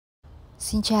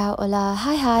Xin chào, hola,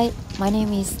 hi, my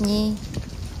name is Nhi.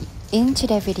 In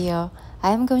today's video,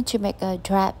 I am going to make a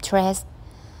drap dress,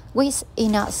 which is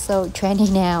not so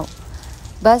trendy now,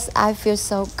 but I feel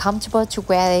so comfortable to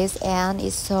wear this and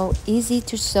it's so easy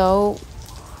to sew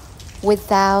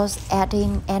without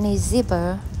adding any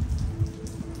zipper.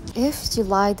 If you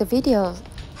like the video,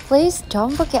 please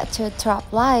don't forget to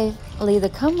drop like, leave a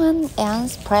comment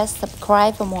and press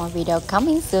subscribe for more video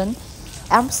coming soon.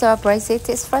 I'm so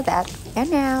appreciative for that. And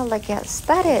now let's get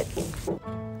started.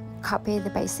 Copy the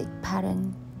basic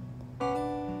pattern.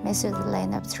 Measure the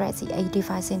length of dress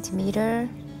 85 cm,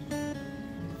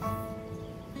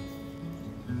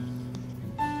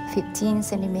 15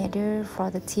 cm for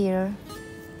the tear.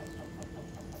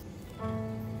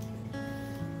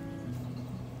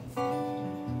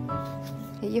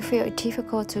 If you feel it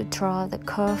difficult to draw the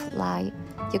curved line,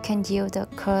 you can use the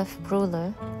curved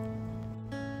ruler.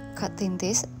 Cutting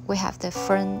this, we have the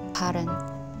front pattern.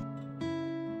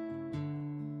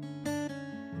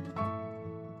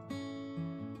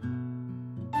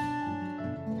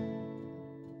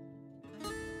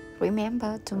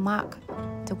 Remember to mark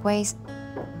the waist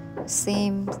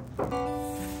seam.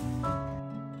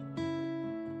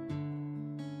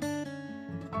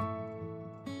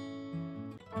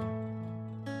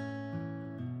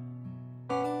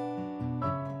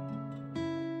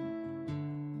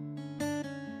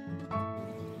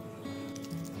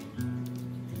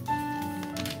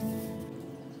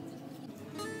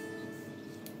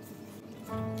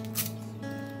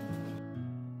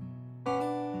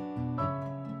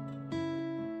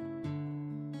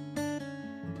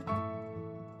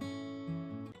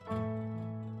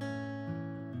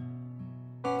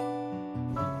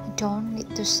 Don't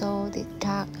need to sew the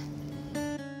tag.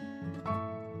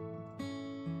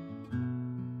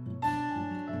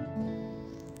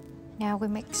 Now we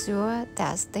make sure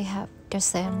that they have the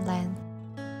same length.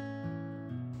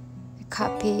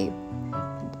 Copy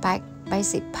back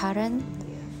basic pattern.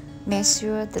 Make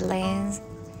sure the lengths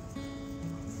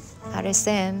are the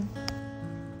same.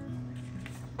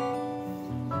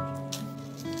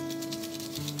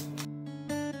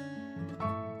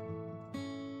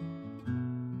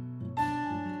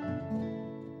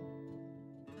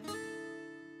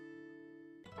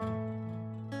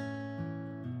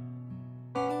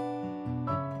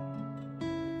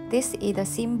 This is the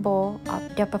symbol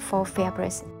of develope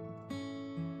fabric.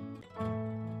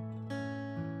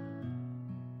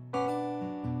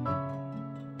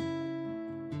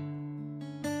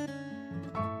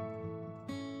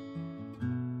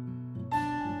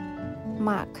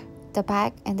 Mark the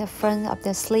back and the front of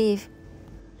the sleeve.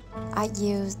 I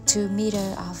use 2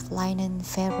 meters of linen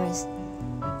fabric.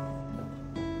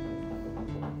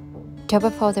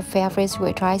 Develop the fabric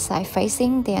with right side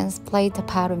facing, then split the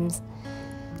patterns.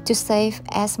 To save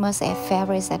as much as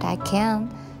fabric as I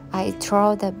can, I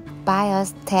throw the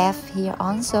bias tab here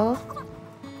also.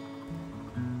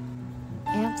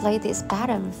 And play this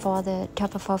pattern for the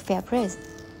develope fabric.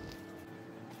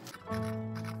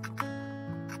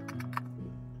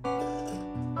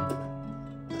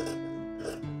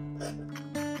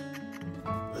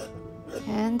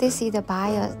 And this is the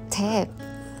bias tab.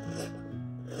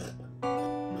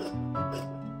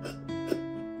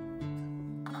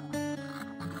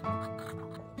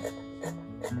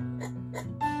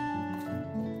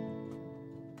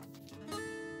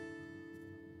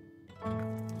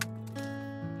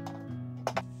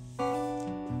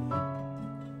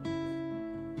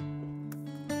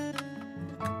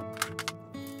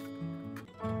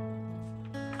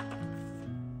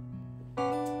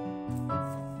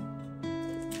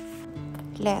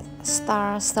 Let's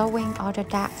start sewing all the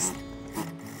dots.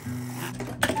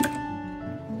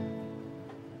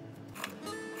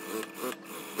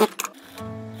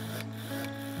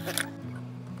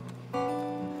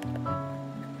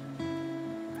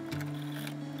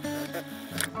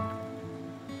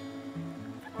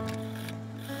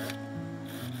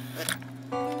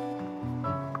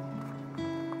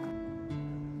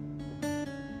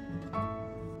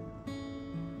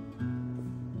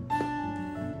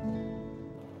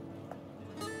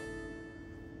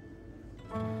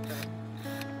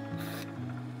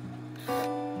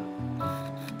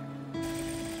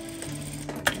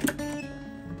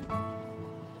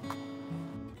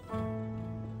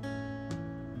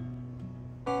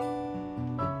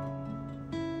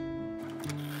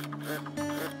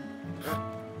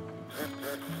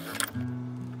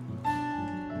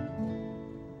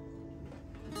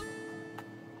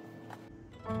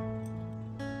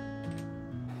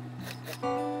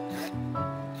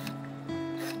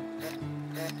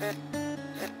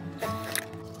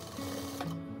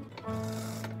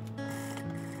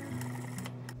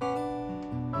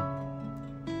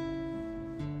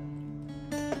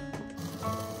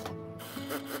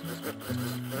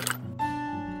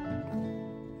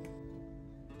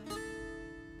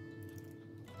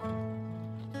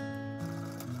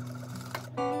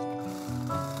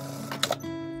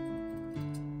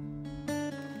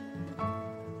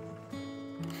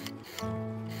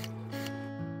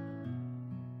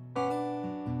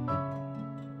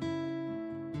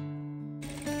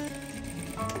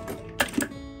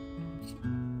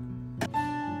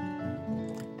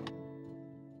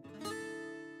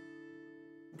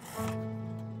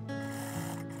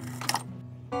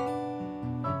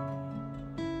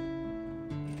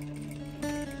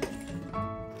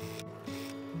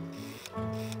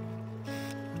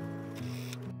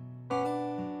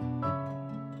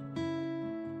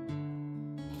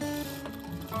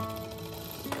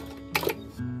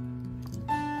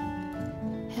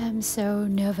 I'm so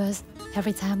nervous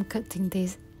every time cutting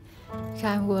this.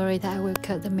 I'm worried that I will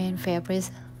cut the main fabric.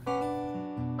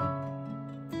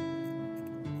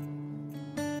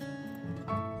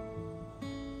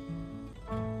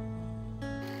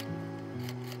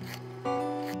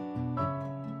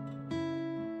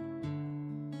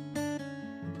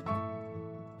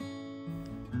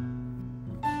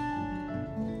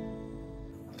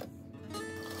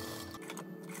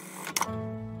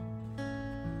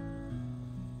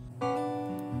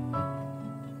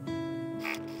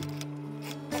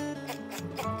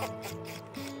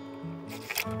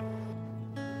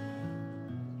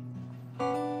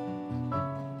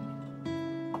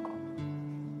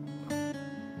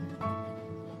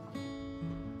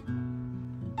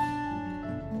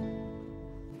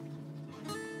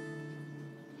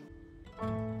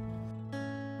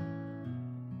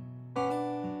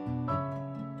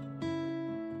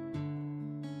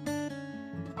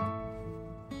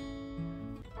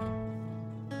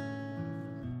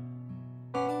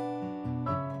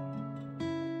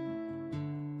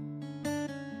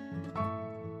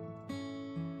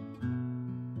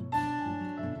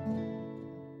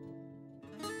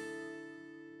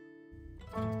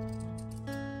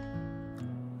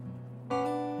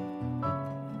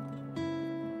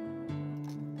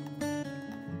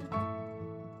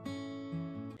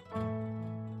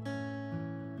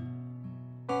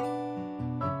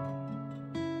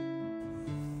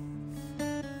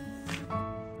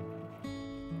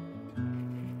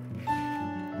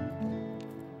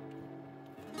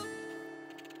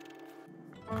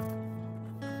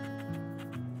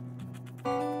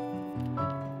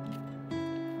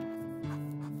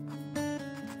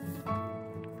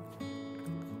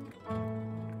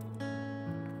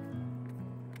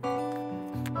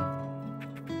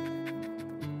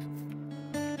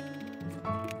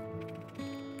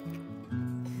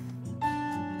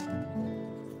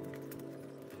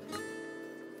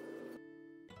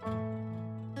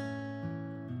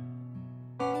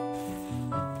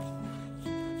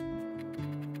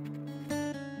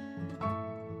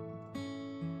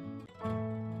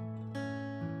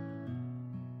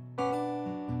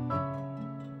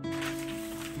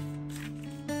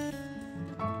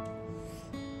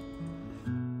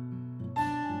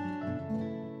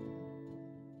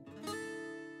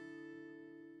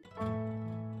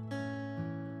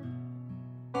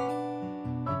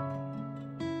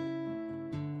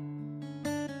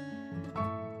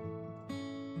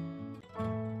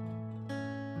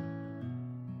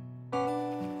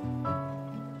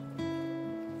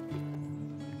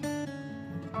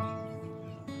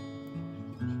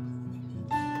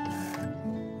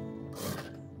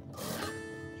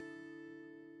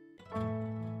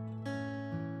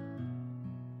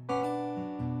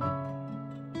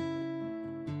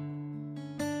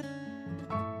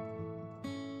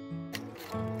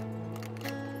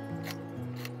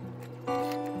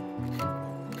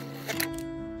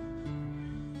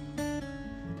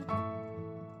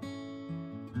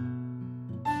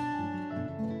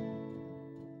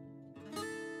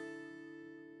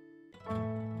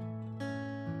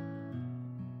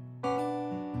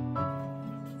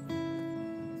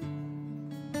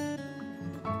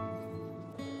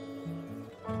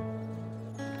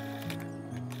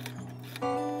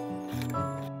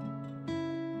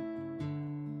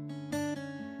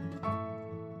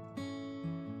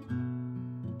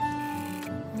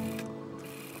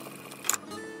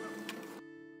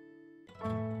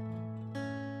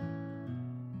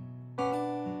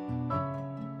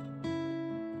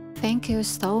 Thank you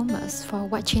so much for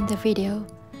watching the video.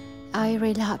 I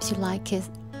really hope you like it.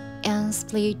 And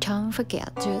please don't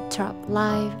forget to drop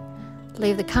like,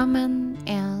 leave the comment,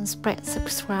 and spread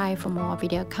subscribe for more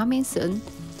video coming soon.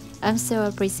 I'm so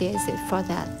appreciative for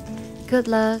that. Good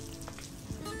luck!